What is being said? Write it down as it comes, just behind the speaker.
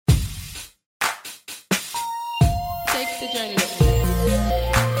the journey with me.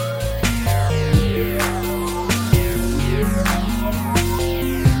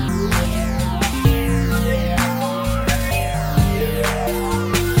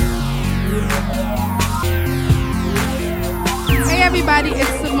 Hey everybody, it's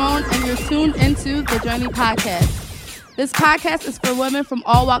Simone and you're tuned into The Journey Podcast. This podcast is for women from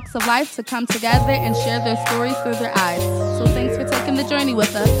all walks of life to come together and share their stories through their eyes. So thanks for taking the journey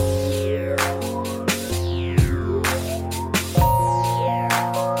with us.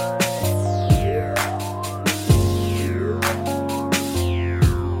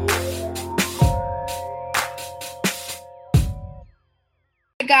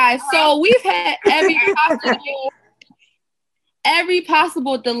 Guys, so we've had every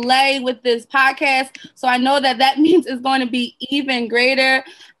possible delay with this podcast, so I know that means it's going to be even greater.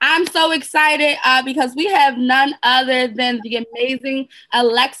 I'm so excited because we have none other than the amazing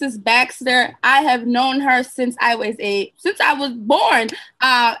Alexis Baxter. I have known her since I was born,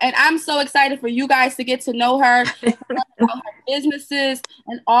 and I'm so excited for you guys to get to know her, about her businesses,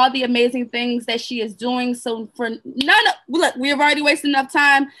 and all the amazing things that she is doing. So look, we have already wasted enough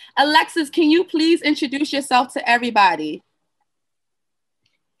time. Alexis, can you please introduce yourself to everybody?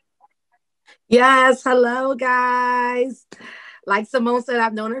 Yes, hello guys. Like Simone said,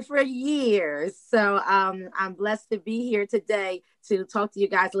 I've known her for years. So I'm blessed to be here today to talk to you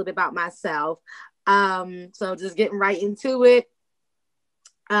guys a little bit about myself. So just getting right into it.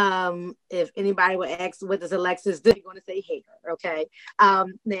 If anybody would ask, what does Alexis do? You're going to say hair, okay?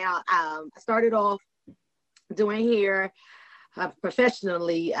 Now, I started off doing hair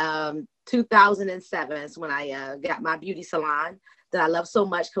professionally 2007 is when I got my beauty salon that I love so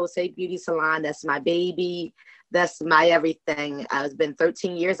much, Kosei Beauty Salon. That's my baby. That's my everything. It's been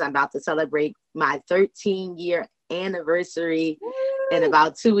 13 years. I'm about to celebrate my 13-year anniversary in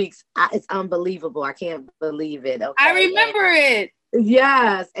about 2 weeks. It's unbelievable. I can't believe it. Okay? I remember it.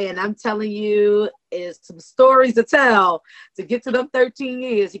 Yes. And I'm telling you, it's some stories to tell. To get to them 13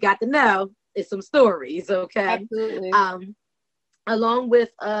 years, you got to know it's some stories. Okay. Absolutely. Along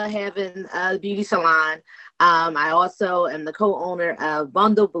with having a beauty salon, I also am the co-owner of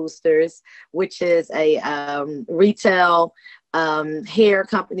Bundle Boosters, which is a retail hair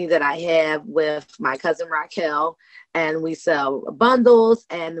company that I have with my cousin Raquel. And we sell bundles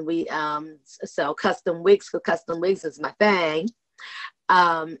and we sell custom wigs, because custom wigs is my thing.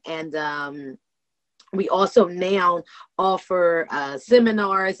 We also now offer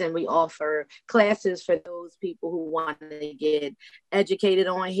seminars and we offer classes for those people who want to get educated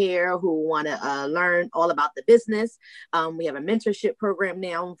on hair, who want to learn all about the business. We have a mentorship program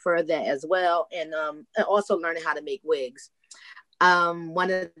now for that as well, and also learning how to make wigs.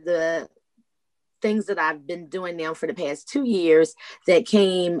 One of the things that I've been doing now for the past 2 years that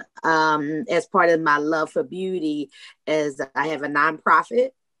came as part of my love for beauty is I have a nonprofit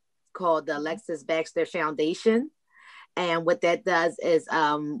called the Alexis Baxter Foundation. And what that does is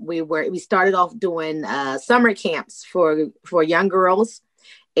we started off doing summer camps for young girls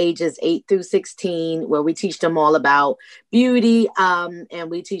ages 8 through 16, where we teach them all about beauty,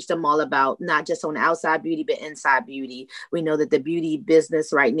 and we teach them all about not just on outside beauty, but inside beauty. We know that the beauty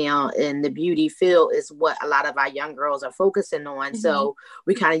business right now in the beauty field is what a lot of our young girls are focusing on. Mm-hmm. So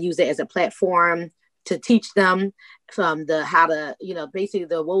we kind of use it as a platform to teach them from how to, basically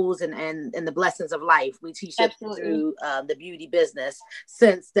the woes and the blessings of life. We teach it through the beauty business,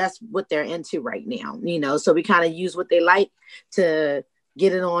 since that's what they're into right now, so we kind of use what they like to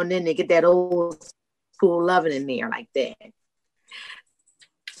get it on in and get that old school loving in there like that.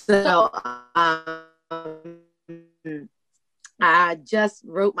 So I just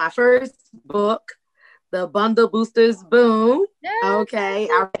wrote my first book, The Bundle Boosters Boom. Yes. Okay.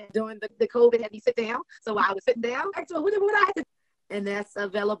 I was doing the COVID had me sit down. So I was sitting down. Actually, what I had to do. And that's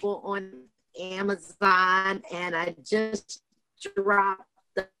available on Amazon. And I just dropped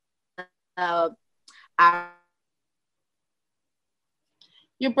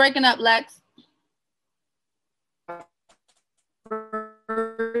You're breaking up, Lex.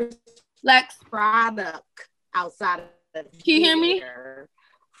 Lex. Product outside of Can you hear me?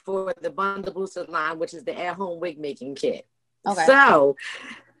 For the Bundle Booster line, which is the at-home wig making kit. Okay. So,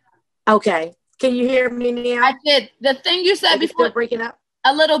 okay. Can you hear me now? I did. The thing you said before. Still breaking up?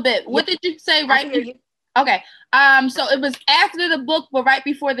 A little bit. What did you say right before? You. Okay. So it was after the book, but right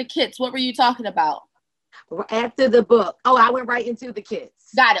before the kits. What were you talking about? After the book. Oh, I went right into the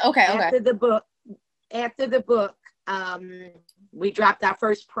kits. Got it. Okay. After the book, we dropped our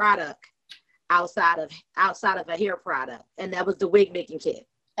first product outside of a hair product, and that was the wig making kit.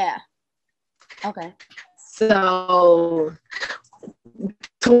 Yeah. Okay. So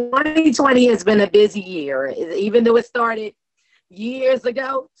 2020 has been a busy year. Even though it started years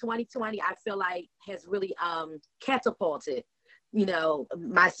ago, 2020, I feel like has really catapulted,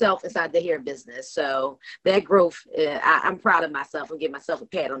 myself inside the hair business. So that growth, I'm proud of myself and give myself a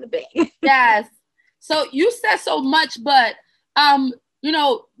pat on the back. Yes. So you said so much, but,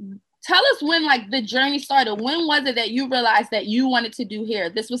 tell us when like the journey started. When was it that you realized that you wanted to do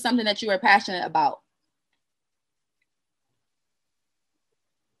hair? This was something that you were passionate about.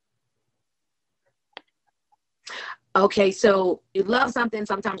 Okay, so you love something,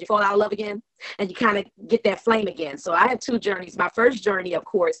 sometimes you fall out of love again, and you kind of get that flame again. So I had two journeys. My first journey, of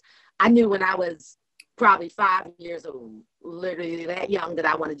course, I knew when I was probably 5 years old, literally that young, that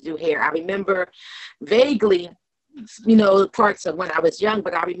I wanted to do hair. I remember vaguely, parts of when I was young,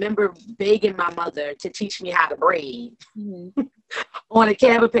 but I remember begging my mother to teach me how to braid on a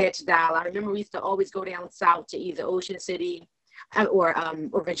Cabbage Patch doll. I remember we used to always go down south to either Ocean City or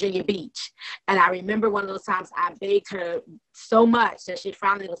Virginia Beach. And I remember one of those times I begged her so much that she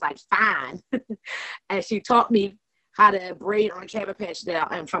finally was like, fine. And she taught me how to braid on a Cabbage Patch doll.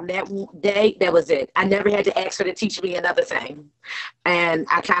 And from that day, that was it. I never had to ask her to teach me another thing. And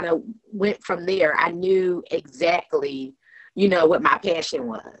I kind of went from there. I knew exactly, what my passion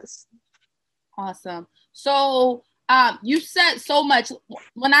was. Awesome. So you said so much.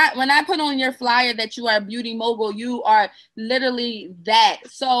 When I put on your flyer that you are a beauty mogul, you are literally that.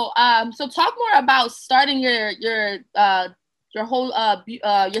 So so talk more about starting your whole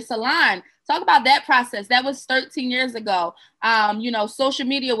your salon. Talk about that process. That was 13 years ago. Social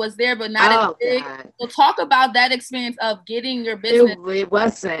media was there, but not as big. God. So talk about that experience of getting your business. It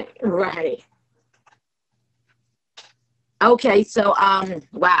wasn't right. Okay, so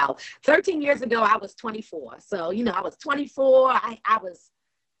wow, 13 years ago I was 24. So I was 24. I was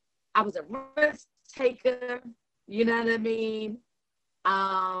a risk taker. You know what I mean?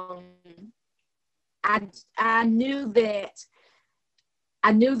 I knew that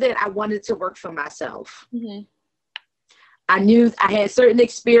I wanted to work for myself. Mm-hmm. I knew I had certain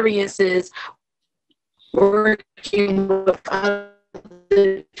experiences working with other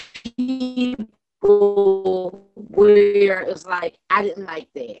people where it was like I didn't like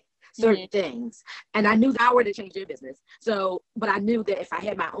that certain things, and I knew the power to change their business. So, but I knew that if I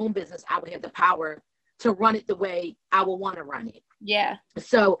had my own business, I would have the power to run it the way I would want to run it. Yeah.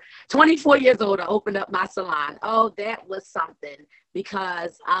 So, 24 years old, I opened up my salon. Oh, that was something,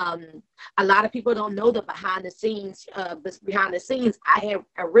 because a lot of people don't know the behind the scenes. Behind the scenes, I had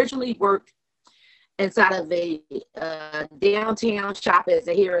originally worked inside of a downtown shop as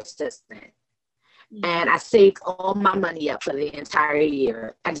a hair assistant. And I saved all my money up for the entire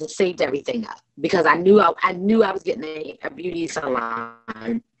year. I just saved everything up because I knew I was getting a beauty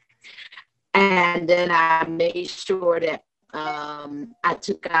salon. And then I made sure that I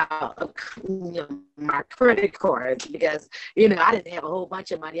took out my credit cards because I didn't have a whole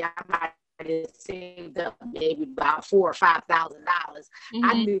bunch of money. I might have saved up maybe about $4,000 or $5,000. Mm-hmm.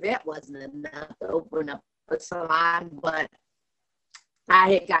 I knew that wasn't enough to open up a salon, but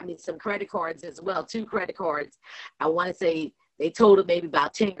I had got me some credit cards as well, 2 credit cards. I want to say they totaled maybe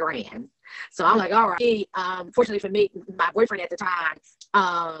about 10 grand. So I'm like, all right. Fortunately for me, my boyfriend at the time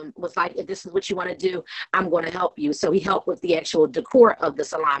was like, if this is what you want to do, I'm going to help you. So he helped with the actual decor of the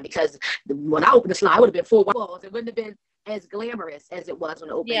salon, because when I opened the salon, it would have been 4 walls. It wouldn't have been as glamorous as it was when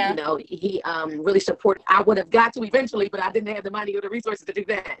it opened. Yeah. He really supported. I would have got to eventually, but I didn't have the money or the resources to do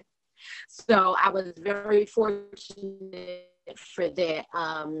that. So I was very fortunate for that.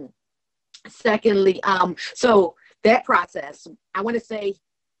 Secondly, so that process, I want to say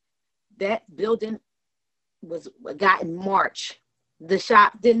that building got in March. The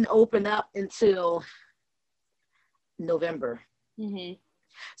shop didn't open up until November. Mm-hmm.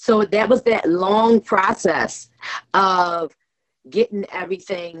 So that was that long process of getting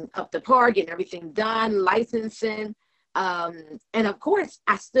everything up to par, getting everything done, licensing. And of course,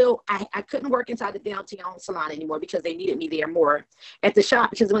 I couldn't work inside the downtown salon anymore because they needed me there more at the shop,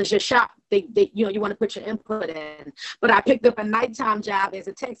 because when it's your shop, they you want to put your input in. But I picked up a nighttime job as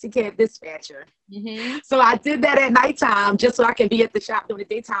a taxi cab dispatcher. Mm-hmm. So I did that at nighttime just so I can be at the shop during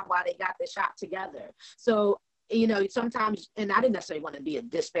the daytime while they got the shop together. So, sometimes, and I didn't necessarily want to be a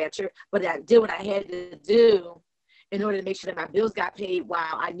dispatcher, but I did what I had to do in order to make sure that my bills got paid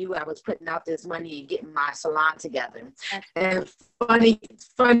while I knew I was putting out this money and getting my salon together. And funny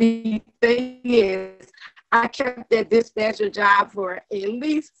thing is, I kept that dispatcher job for at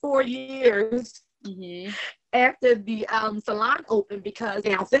least 4 years after the salon opened because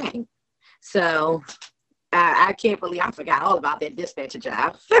down thing. So I can't believe I forgot all about that dispatcher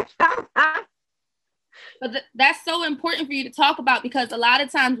job. But that's so important for you to talk about, because a lot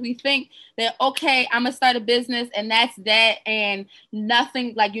of times we think that, okay, I'm going to start a business and that's that, and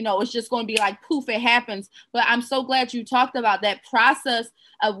nothing, like, you know, it's just going to be like poof, it happens. But I'm so glad you talked about that process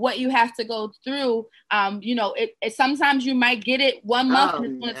of what you have to go through. You know, it sometimes you might get it 1 month and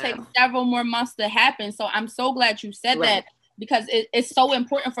it's going to take several more months to happen. So I'm so glad you said that, because it's so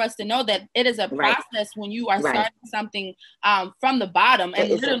important for us to know that it is a process when you are starting something from the bottom. And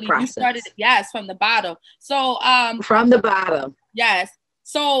literally you started, from the bottom. So from the bottom. Yes.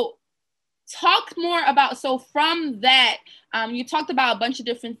 So talk more about, so from that, you talked about a bunch of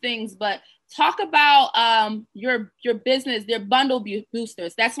different things, but talk about your business, your bundle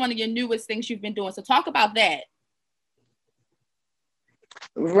boosters. That's one of your newest things you've been doing. So talk about that.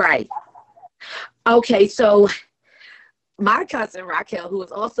 Right. Okay. So my cousin Raquel, who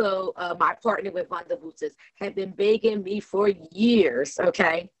is also my partner with Bundle Boosters, had been begging me for years,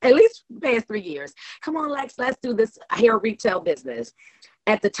 okay, at least past 3 years. Come on, Lex, let's do this hair retail business.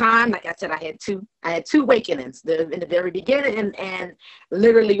 At the time, like I said, I had two awakenings in the very beginning, and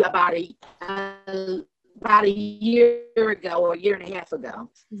literally about a year ago or a year and a half ago.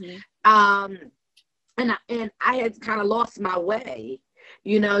 And I had kind of lost my way.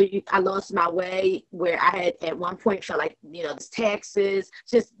 You know, I lost my way where I had at one point felt like, you know, the taxes,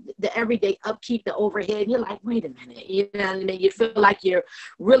 just the everyday upkeep, the overhead. You're like, wait a minute, you know what I mean? You feel like you're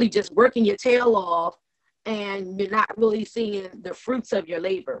really just working your tail off and you're not really seeing the fruits of your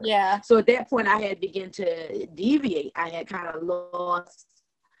labor. Yeah. So at that point, I had begun to deviate. I had kind of lost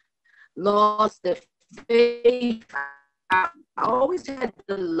the faith. I always had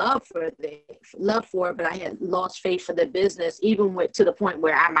the love for it, but I had lost faith for the business, even to the point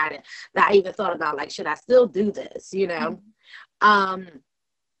where I even thought about, like, should I still do this, you know?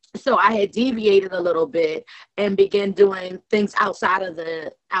 So I had deviated a little bit and began doing things outside of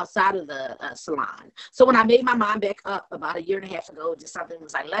the salon. So when I made my mind back up about a year and a half ago, just something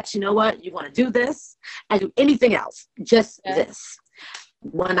was like, Lex, you know what? You want to do this and do anything else, just this.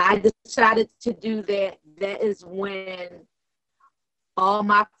 When I decided to do that, that is when all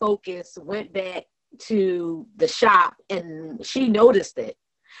my focus went back to the shop, and she noticed it.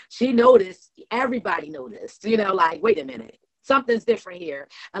 She noticed, everybody noticed, you know, like, wait a minute, something's different here.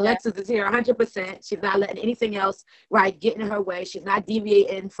 Alexis is here 100%. She's not letting anything else, get in her way. She's not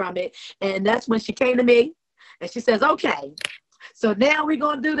deviating from it. And that's when she came to me and she says, okay, so now we're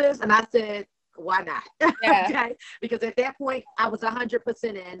going to do this. And I said, why not? Okay. Because at that point I was 100%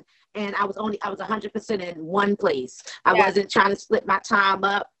 in, and I was 100% in one place. I wasn't trying to split my time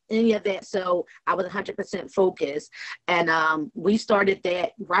up, any of that. So I was 100% focused. And we started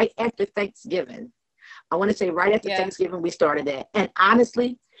that right after Thanksgiving. I want to say right after Thanksgiving, we started that. And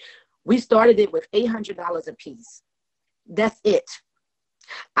honestly, we started it with $800 a piece. That's it.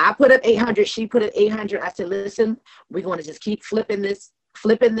 I put up 800. She put up 800. I said, listen, we're going to just keep flipping this,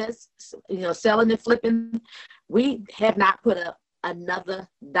 you know, selling and flipping. We have not put up another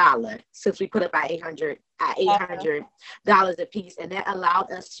dollar since we put up our $800 a piece. And that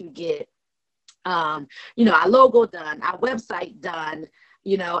allowed us to get, you know, our logo done, our website done,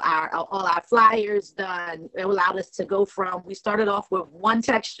 you know, all our flyers done. It allowed us to go from, we started off with one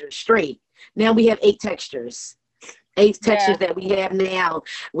texture straight. Now we have 8 textures. 8 textures that we have now.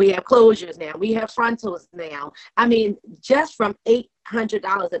 We have closures now. We have frontals now. I mean, just from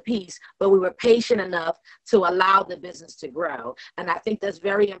 $800 a piece, but we were patient enough to allow the business to grow. And I think that's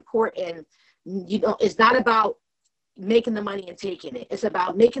very important. You know, it's not about making the money and taking it. It's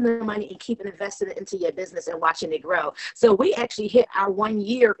about making the money and keeping investing it into your business and watching it grow. So we actually hit our 1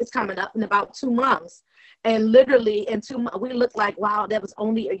 year. It's coming up in about 2 months. And literally in 2 months, we looked like, wow, that was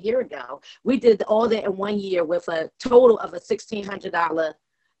only a year ago. We did all that in 1 year with a total of a $1,600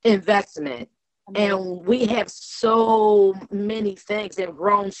 investment. And we have so many things that have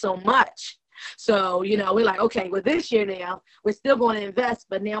grown so much. So, you know, we're like, okay, well, this year now, we're still going to invest,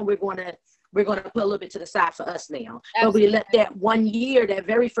 but now we're going to put a little bit to the side for us now. Absolutely. But we let that 1 year, that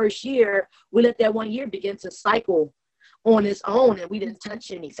very first year, we let that 1 year begin to cycle on its own, and we didn't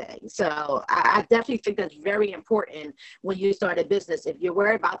touch anything. So I definitely think that's very important when you start a business. If you're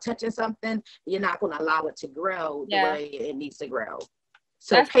worried about touching something, you're not going to allow it to grow the way it needs to grow.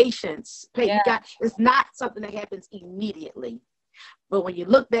 So patience, it's not something that happens immediately. But when you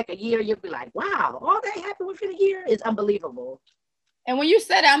look back a year, you'll be like, wow, all that happened within a year is unbelievable. And when you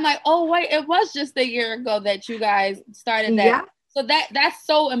said it, I'm like, oh, wait, it was just a year ago that you guys started that. Yeah. So that's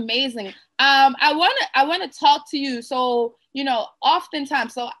so amazing. I want to talk to you. So, you know,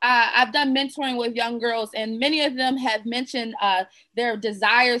 oftentimes, so I've done mentoring with young girls, and many of them have mentioned their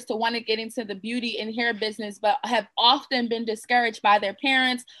desires to want to get into the beauty and hair business, but have often been discouraged by their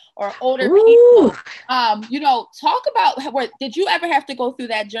parents or older people. You know, talk about did you ever have to go through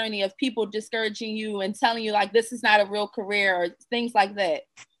that journey of people discouraging you and telling you like this is not a real career or things like that?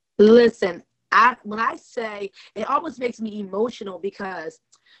 Listen, when I say, it almost makes me emotional because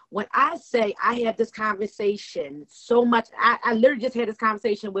when I say I have this conversation so much, I literally just had this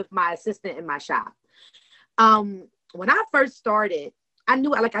conversation with my assistant in my shop. When I first started, I knew,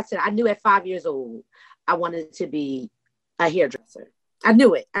 like I said, I knew at 5 years old, I wanted to be a hairdresser. I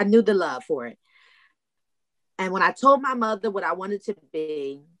knew it. I knew the love for it. And when I told my mother what I wanted to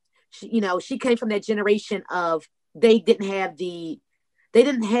be, she came from that generation of they didn't have the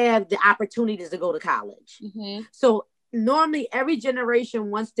opportunities to go to college. Mm-hmm. So normally every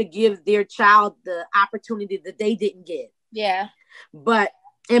generation wants to give their child the opportunity that they didn't get. Yeah. But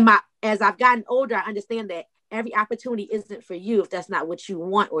as I've gotten older, I understand that every opportunity isn't for you if that's not what you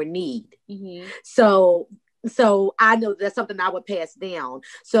want or need. Mm-hmm. So I know that's something I would pass down.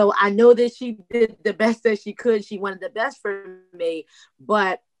 So I know that she did the best that she could. She wanted the best for me,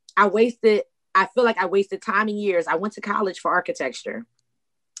 but I feel like I wasted time and years. I went to college for architecture.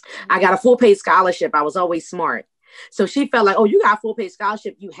 I got a full paid scholarship. I was always smart. So she felt like, oh, you got a full paid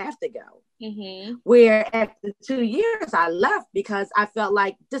scholarship, you have to go. Mm-hmm. Where after 2 years, I left because I felt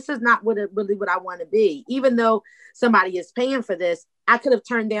like this is not really what I want to be. Even though somebody is paying for this, I could have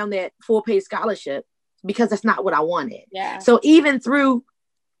turned down that full paid scholarship because that's not what I wanted. Yeah. So even through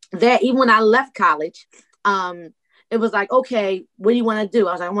that, even when I left college, it was like, okay, what do you want to do?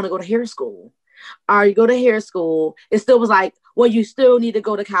 I was like, I want to go to hair school. Or you go to hair school. It still was like, well, you still need to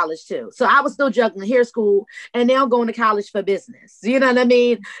go to college too. So I was still juggling hair school and now going to college for business. You know what I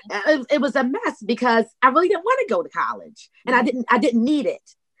mean? It was a mess because I really didn't want to go to college and I didn't need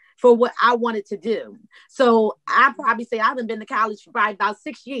it for what I wanted to do. So I probably say I haven't been to college for probably about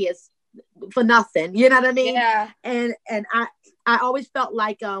 6 years for nothing. You know what I mean? Yeah. And I always felt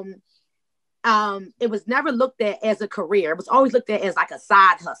like, it was never looked at as a career. It was always looked at as like a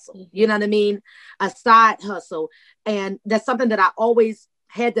side hustle. You know what I mean? A side hustle. And that's something that I always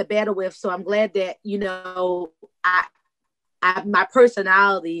had to battle with. So I'm glad that, my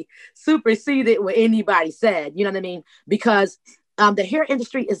personality superseded what anybody said, you know what I mean? Because the hair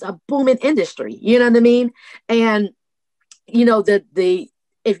industry is a booming industry, you know what I mean? And,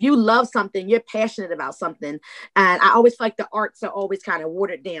 if you love something, you're passionate about something. And I always feel like the arts are always kind of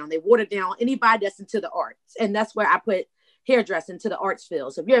watered down. They watered down anybody that's into the arts. And that's where I put hairdressing to the arts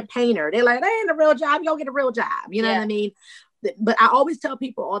field. So if you're a painter, they're like, that ain't a real job. You'll get a real job. You know what I mean? But I always tell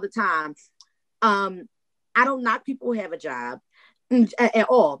people all the time, I don't knock people who have a job at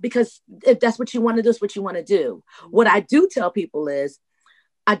all, because if that's what you want to do, it's what you want to do. What I do tell people is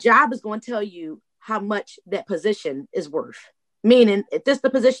a job is going to tell you how much that position is worth. Meaning, if this is the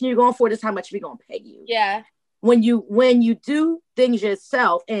position you're going for, this is how much we're going to pay you. Yeah. When you do things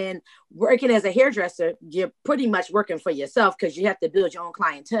yourself and working as a hairdresser, you're pretty much working for yourself because you have to build your own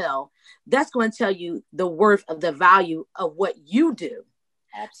clientele. That's going to tell you the worth of the value of what you do.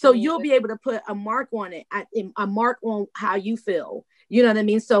 Absolutely. So you'll be able to put a mark on it, a mark on how you feel. You know what I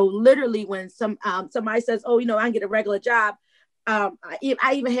mean? So literally when somebody says, oh, I can get a regular job. I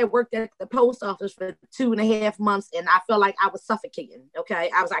even had worked at the post office for 2.5 months and I felt like I was suffocating.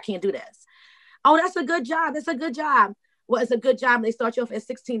 Okay. I can't do this. Oh, that's a good job. That's a good job. Well, it's a good job. They start you off at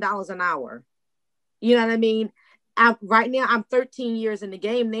 $16 an hour. You know what I mean? Right now I'm 13 years in the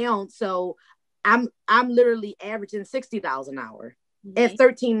game now. So I'm literally averaging $60 an hour. At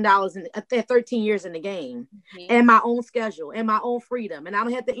at 13 years in the game, and my own schedule and my own freedom. And I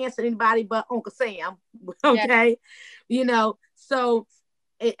don't have to answer anybody but Uncle Sam. Okay. Yeah. So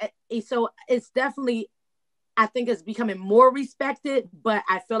it's definitely, I think it's becoming more respected, but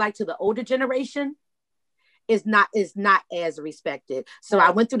I feel like to the older generation is not as respected. So I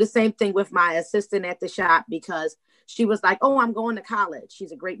went through the same thing with my assistant at the shop because she was like, oh, I'm going to college.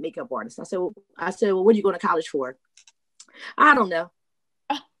 She's a great makeup artist. I said, well, what are you going to college for? I don't know.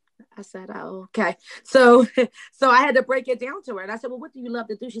 I said, oh, okay. So I had to break it down to her. And I said, well, what do you love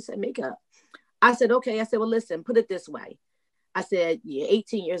to do? She said, makeup. I said, okay. I said, well, listen, put it this way. I said, you're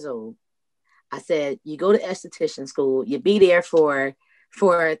 18 years old. I said, you go to esthetician school. You be there for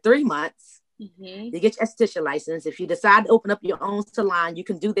 3 months. Mm-hmm. You get your esthetician license. If you decide to open up your own salon, you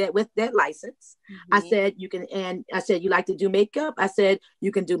can do that with that license. Mm-hmm. I said, you can, and I said, you like to do makeup? I said,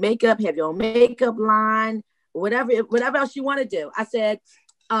 you can do makeup, have your own makeup line, whatever else you want to do. I said,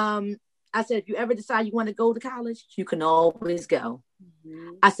 I said, if you ever decide you want to go to college, you can always go.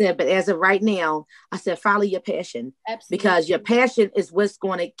 I said, but as of right now, I said, follow your passion. Absolutely. Because your passion is what's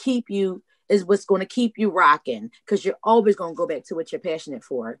going to keep you, rocking, because you're always going to go back to what you're passionate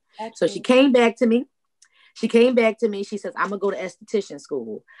for. Absolutely. So she came back to me. She says, I'm going to go to esthetician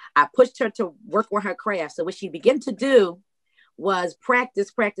school. I pushed her to work on her craft. So what she began to do was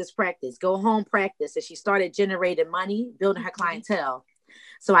practice, go home, practice. And she started generating money, building her clientele.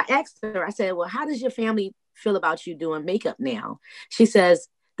 So I asked her, I said, well, how does your family feel about you doing makeup now? She says,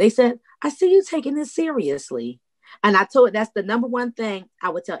 they said, I see you taking this seriously. And I told her that's the number one thing I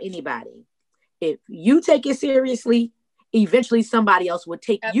would tell anybody. If you take it seriously, eventually somebody else would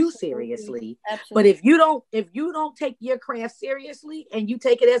take you seriously. Absolutely. But if you don't take your craft seriously and you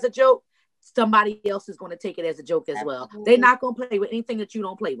take it as a joke, somebody else is going to take it as a joke as well. They're not going to play with anything that you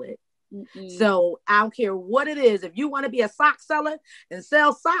don't play with. So I don't care what it is. If you want to be a sock seller and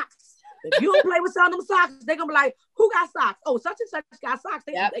sell socks, if you don't play with selling them socks, they're gonna be like, who got socks? Oh, such and such got socks.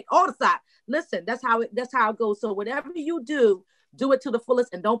 They take all the socks. Listen, that's how it goes. So whatever you do it to the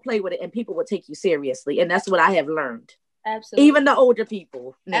fullest and don't play with it, and people will take you seriously. And that's what I have learned. Absolutely. Even the older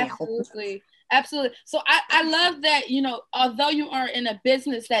people now. Absolutely. So I love that, although you are in a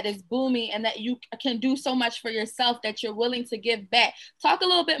business that is booming and that you can do so much for yourself, that you're willing to give back. Talk a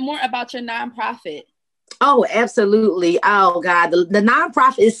little bit more about your nonprofit. Oh, absolutely. Oh, God. The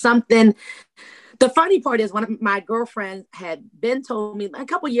nonprofit is something. The funny part is one of my girlfriends had been told me a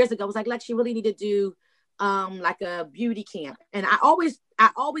couple of years ago, was like, Lex, you really need to do like a beauty camp. And I always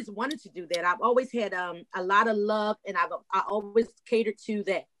wanted to do that. I've always had a lot of love, and I always catered to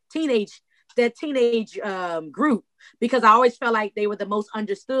that teenage group, because I always felt like they were the most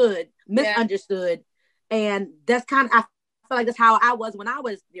misunderstood. And that's kind of, I feel like that's how I was when I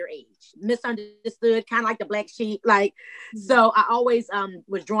was their age, misunderstood, kind of like the black sheep. So I always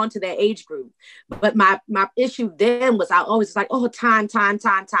was drawn to that age group. But my issue then was, I always was like, oh, time.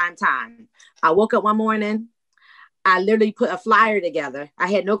 I woke up one morning, I literally put a flyer together. I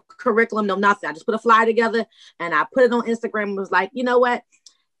had no curriculum, no nothing. I just put a flyer together and I put it on Instagram and was like, you know what?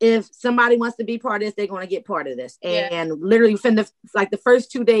 If somebody wants to be part of this, they're going to get part of this. And literally within the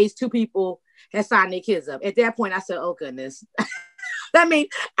first 2 days, 2 people had signed their kids up. At that point, I said, oh, goodness. That means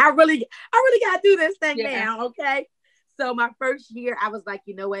I really got to do this thing now, okay? So my first year, I was like,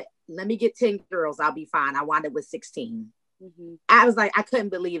 you know what? Let me get 10 girls. I'll be fine. I wound up with 16. I was like, I couldn't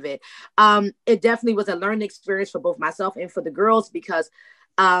believe it. It definitely was a learning experience for both myself and for the girls, because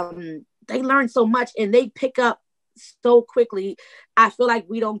they learn so much and they pick up so quickly. I feel like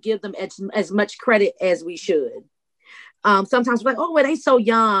we don't give them as much credit as we should. Sometimes we're like, oh, well, they so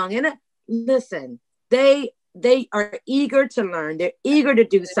young. And listen, they are eager to learn. They're eager to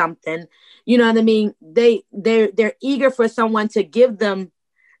do something. You know what I mean? They're eager for someone to give them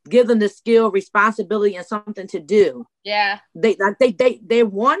the skill, responsibility, and something to do. Yeah. They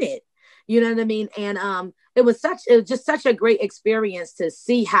want it. You know what I mean? And it was just such a great experience to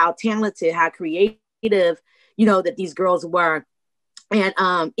see how talented, how creative, that these girls were.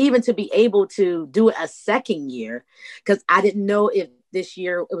 And even to be able to do it a second year, because I didn't know if this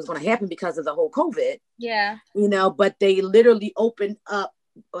year it was going to happen because of the whole COVID. Yeah. But they literally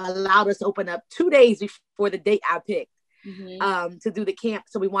allowed us to open up 2 days before the date I picked. To do the camp.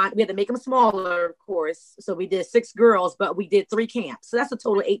 So we had to make them smaller, of course. So we did 6 girls, but we did 3 camps. So that's a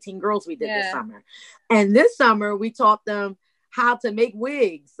total of 18 girls we did this summer. And this summer we taught them how to make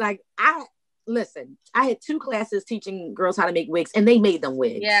wigs. Like I had 2 classes teaching girls how to make wigs, and they made them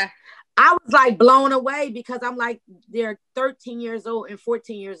wigs. Yeah. I was like blown away, because I'm like, they're 13 years old and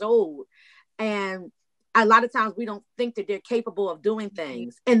 14 years old. And a lot of times we don't think that they're capable of doing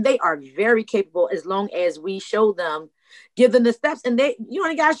things, and they are very capable as long as we show them, give them the steps, and you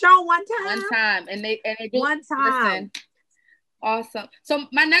only got to show them one time. And they do one time. Listen. Awesome. So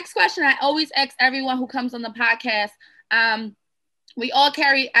my next question, I always ask everyone who comes on the podcast, we all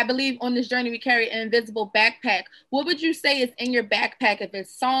carry, I believe on this journey, we carry an invisible backpack. What would you say is in your backpack? If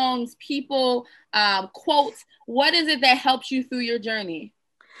it's songs, people, quotes, what is it that helps you through your journey?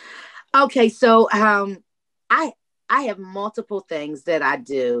 Okay, so I have multiple things that I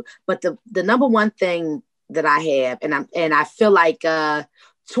do, but the number one thing that I have, and I feel like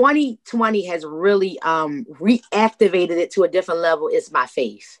 2020 has really reactivated it to a different level, is my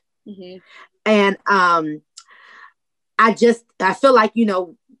faith. And I feel like,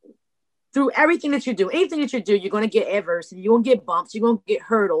 through everything that you do, anything that you do, you're going to get adversity, you're going to get bumps, you're going to get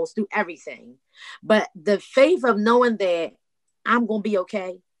hurdles through everything. But the faith of knowing that I'm going to be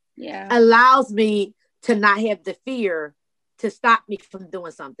okay allows me to not have the fear to stop me from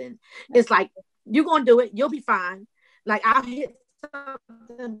doing something. It's like, you're going to do it. You'll be fine. Like, I hit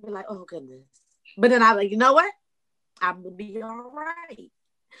something and be like, oh goodness. But then I'm like, you know what? I'm gonna be all right.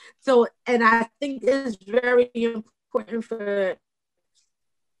 So, and I think it's very important for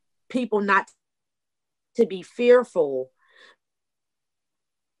people not to be fearful,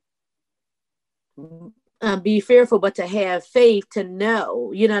 but to have faith, to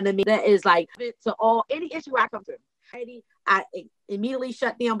know, you know what I mean? That is like, to all, any issue I come through, I immediately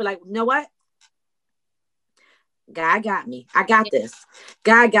shut down, be like, you know what? God got me. I got this.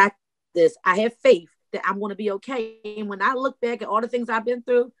 God got this. I have faith that I'm going to be okay. And when I look back at all the things I've been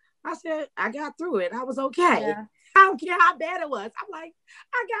through, I said, I got through it. I was okay. Yeah. I don't care how bad it was. I'm like,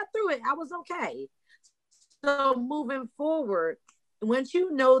 I got through it. I was okay. So moving forward, once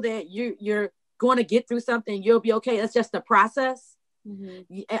you know that you're going to get through something, you'll be okay. It's just a process.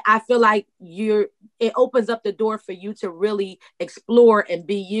 Mm-hmm. I feel like it opens up the door for you to really explore and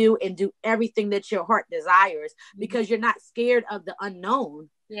be you and do everything that your heart desires, because you're not scared of the unknown.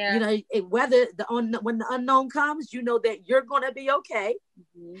 Yeah. You know, when the unknown comes, you know that you're going to be okay.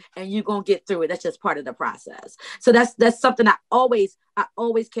 Mm-hmm. And you're going to get through it. That's just part of the process. So that's something I always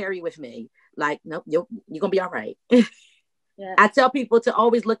carry with me. Like, nope, you're going to be all right. Yeah. I tell people to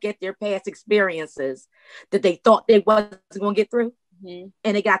always look at their past experiences that they thought they wasn't going to get through. Mm-hmm.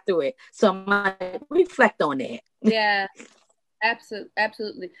 And they got through it. So reflect on that. Yeah,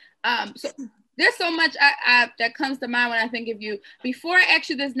 absolutely. So there's so much that comes to mind when I think of you. Before I ask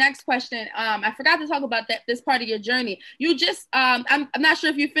you this next question, I forgot to talk about this part of your journey. You just, I'm not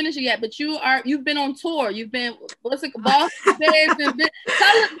sure if you finished it yet, but you've been on tour. You've been, what's it, Boston Bears.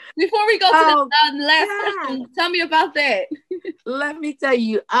 Tell us, before we go to the last question, tell me about that. Let me tell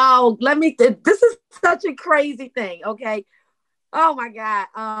you. This is such a crazy thing. Okay. Oh my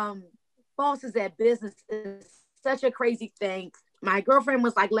God. Bosses at business is such a crazy thing. My girlfriend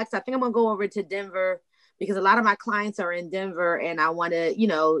was like, Lex, I think I'm going to go over to Denver because a lot of my clients are in Denver and I want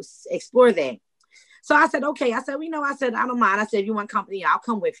to, explore that. So I said, okay. I said, I don't mind. I said, if you want company, I'll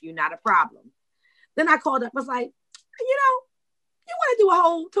come with you. Not a problem. Then I called up. I was like, you want to do a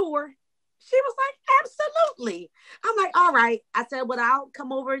whole tour? She was like, absolutely. I'm like, all right. I said, well, I'll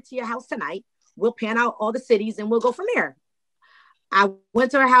come over to your house tonight. We'll pan out all the cities and we'll go from there. I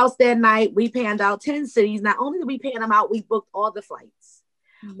went to her house that night. We panned out 10 cities. Not only did we pan them out, we booked all the flights.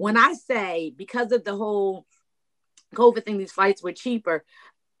 Mm-hmm. When I say, because of the whole COVID thing, these flights were cheaper.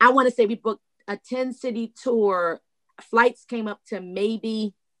 I want to say we booked a 10-city tour. Flights came up to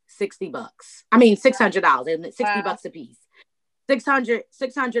maybe $60. I mean, $600 and $60 a piece.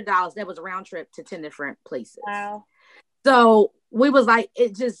 $600. That was a round trip to 10 different places. Wow. So we was like,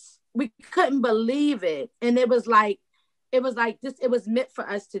 we couldn't believe it. And it was like this, it was meant for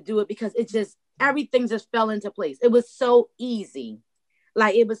us to do it because everything just fell into place. It was so easy.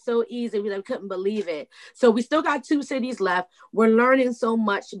 Like, it was so easy. We couldn't believe it. So we still got 2 cities left. We're learning so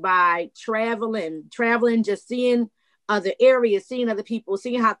much by traveling, just seeing other areas, seeing other people,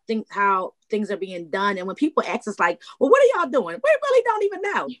 seeing how things are being done. And when people ask us like, well, what are y'all doing? We really don't even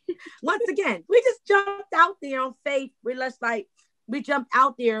know. Once again, we just jumped out there on faith. We jumped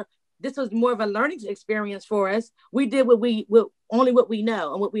out there. This was more of a learning experience for us. We did only what we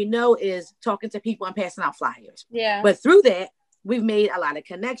know. And what we know is talking to people and passing out flyers. Yeah. But through that, we've made a lot of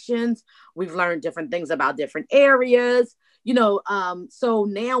connections. We've learned different things about different areas. So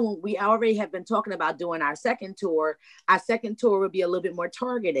now when we already have been talking about doing our second tour will be a little bit more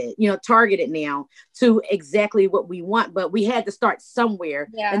targeted now to exactly what we want. But we had to start somewhere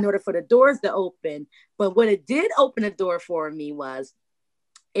in order for the doors to open. But what it did open the door for me was,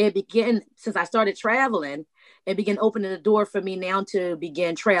 it began, since I started traveling, it began opening the door for me now to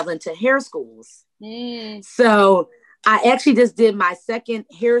begin traveling to hair schools. Mm. So I actually just did my second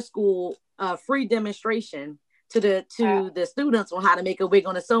hair school free demonstration to the students on how to make a wig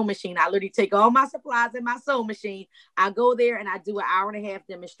on a sewing machine. I literally take all my supplies in my sewing machine. I go there and I do an 1.5-hour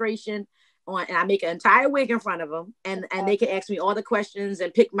demonstration and I make an entire wig in front of them, and they can ask me all the questions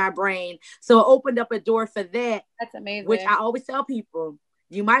and pick my brain. So it opened up a door for that. That's amazing. Which I always tell people,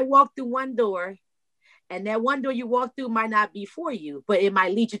 you might walk through one door, and that one door you walk through might not be for you, but it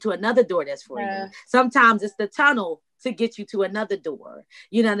might lead you to another door that's for you. Sometimes it's the tunnel to get you to another door.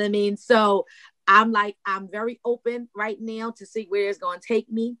 You know what I mean? So I'm very open right now to see where it's going to take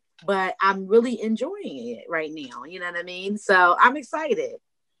me, but I'm really enjoying it right now. You know what I mean? So I'm excited.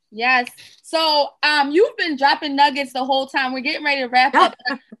 Yes. So you've been dropping nuggets the whole time. We're getting ready to wrap up.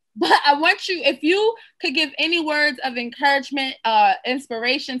 But I want you, if you could give any words of encouragement,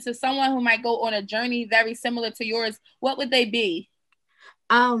 inspiration to someone who might go on a journey very similar to yours, what would they be?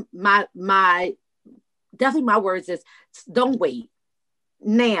 My words is, don't wait.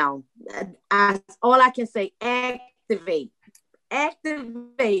 Now, all I can say, activate.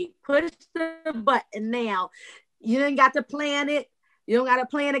 activate, push the button now. You ain't got to plan it. You don't got to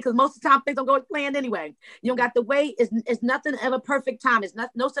plan it because most of the time things don't go as planned anyway. You don't got to wait. It's nothing of a perfect time. It's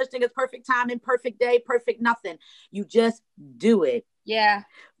no such thing as perfect timing, perfect day, perfect nothing. You just do it. Yeah.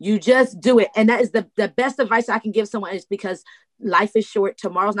 You just do it. And that is the best advice I can give someone, is because life is short.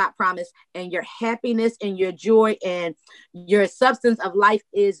 Tomorrow's not promised. And your happiness and your joy and your substance of life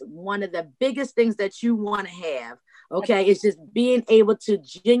is one of the biggest things that you want to have. Okay. It's just being able to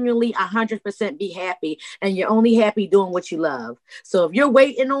genuinely 100% be happy, and you're only happy doing what you love. So if you're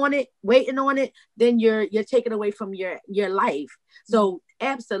waiting on it, then you're taking away from your life. So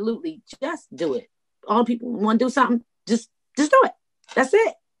absolutely just do it. All people want to do something, just do it. That's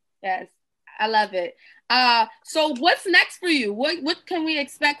it. Yes. I love it. So what's next for you? What can we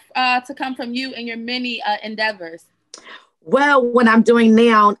expect to come from you and your many endeavors? Well, what I'm doing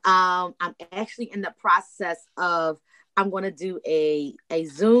now, I'm actually in the process of, I'm going to do a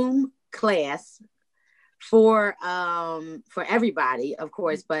Zoom class for everybody, of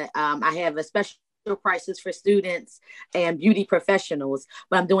course, but I have a special prices for students and beauty professionals.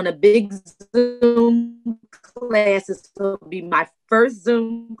 But I'm doing a big Zoom class. This will be my first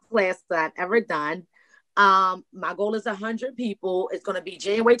Zoom class that I've ever done. My goal is 100 people. It's going to be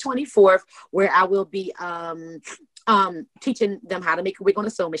January 24th, where I will be teaching them how to make a wig on a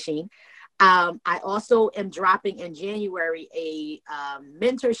sewing machine. I also am dropping in January a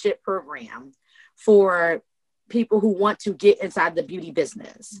mentorship program for people who want to get inside the beauty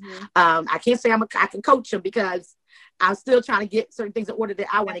business. Mm-hmm. I can't say I can coach them, because I'm still trying to get certain things in order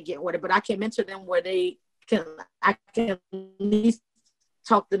that I want to get in order, but I can mentor them where I can at least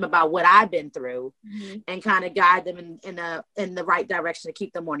talk to them about what I've been through, mm-hmm. and kind of guide them in the right direction to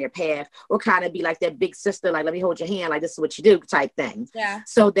keep them on their path, or kind of be like that big sister, like, let me hold your hand, like, this is what you do type thing. Yeah.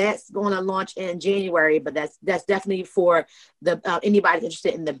 So that's going to launch in January, but that's definitely for the anybody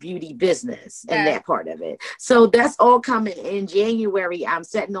interested in the beauty business, and that part of it. So that's all coming in January. I'm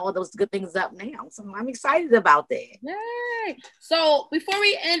setting all those good things up now, so I'm excited about that. Yay! So before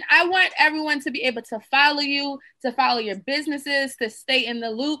we end, I want everyone to be able to follow you, to follow your businesses, to stay in the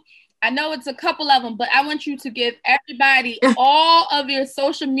loop. I know it's a couple of them, but I want you to give everybody all of your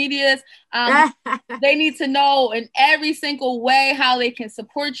social medias. They need to know in every single way how they can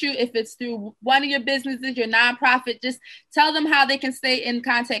support you. If it's through one of your businesses, your nonprofit, just tell them how they can stay in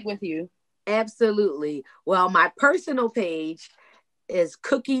contact with you. Absolutely. Well, my personal page is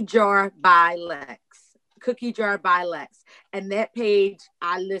Cookie Jar by Lex. Cookie Jar by Lex. And that page,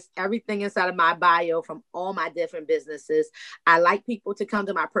 I list everything inside of my bio from all my different businesses. I like people to come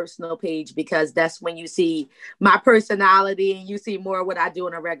to my personal page, because that's when you see my personality and you see more of what I do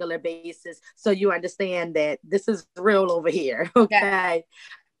on a regular basis. So you understand that this is real over here. Okay.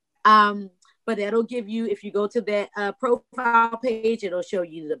 Yeah. But it'll give you, if you go to that profile page, it'll show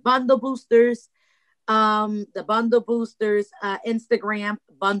you the Bundle Boosters, Instagram,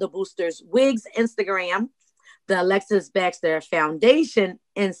 Bundle Boosters Wigs Instagram, the Alexis Baxter Foundation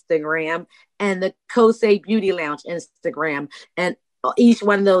Instagram, and the Kosei Beauty Lounge Instagram. And each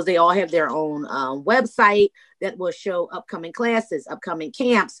one of those, they all have their own website that will show upcoming classes, upcoming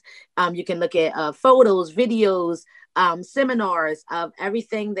camps. You can look at photos, videos, seminars of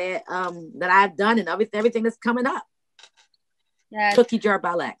everything that I've done, and everything that's coming up. Yes. Cookie Jar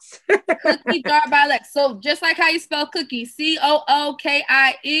by Lex. Cookie Jar by Lex. So just like how you spell cookie,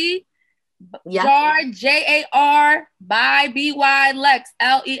 COOKIE, jar, JAR, by BY, Lex,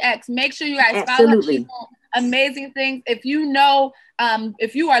 LEX. Make sure you guys follow her. Amazing things. If you know,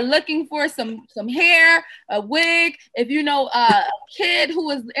 if you are looking for some hair, a wig, if you know a kid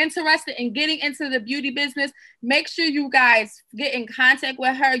who is interested in getting into the beauty business, make sure you guys get in contact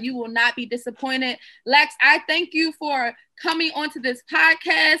with her. You will not be disappointed. Lex, I thank you for coming onto this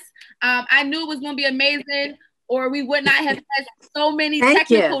podcast. I knew it was going to be amazing, or we would not have had so many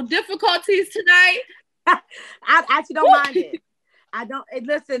technical difficulties tonight. I actually don't mind it. I don't.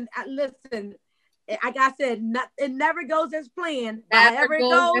 Listen. Like I said, it never goes as planned. However it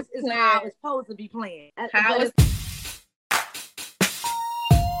goes is how it's supposed to be planned.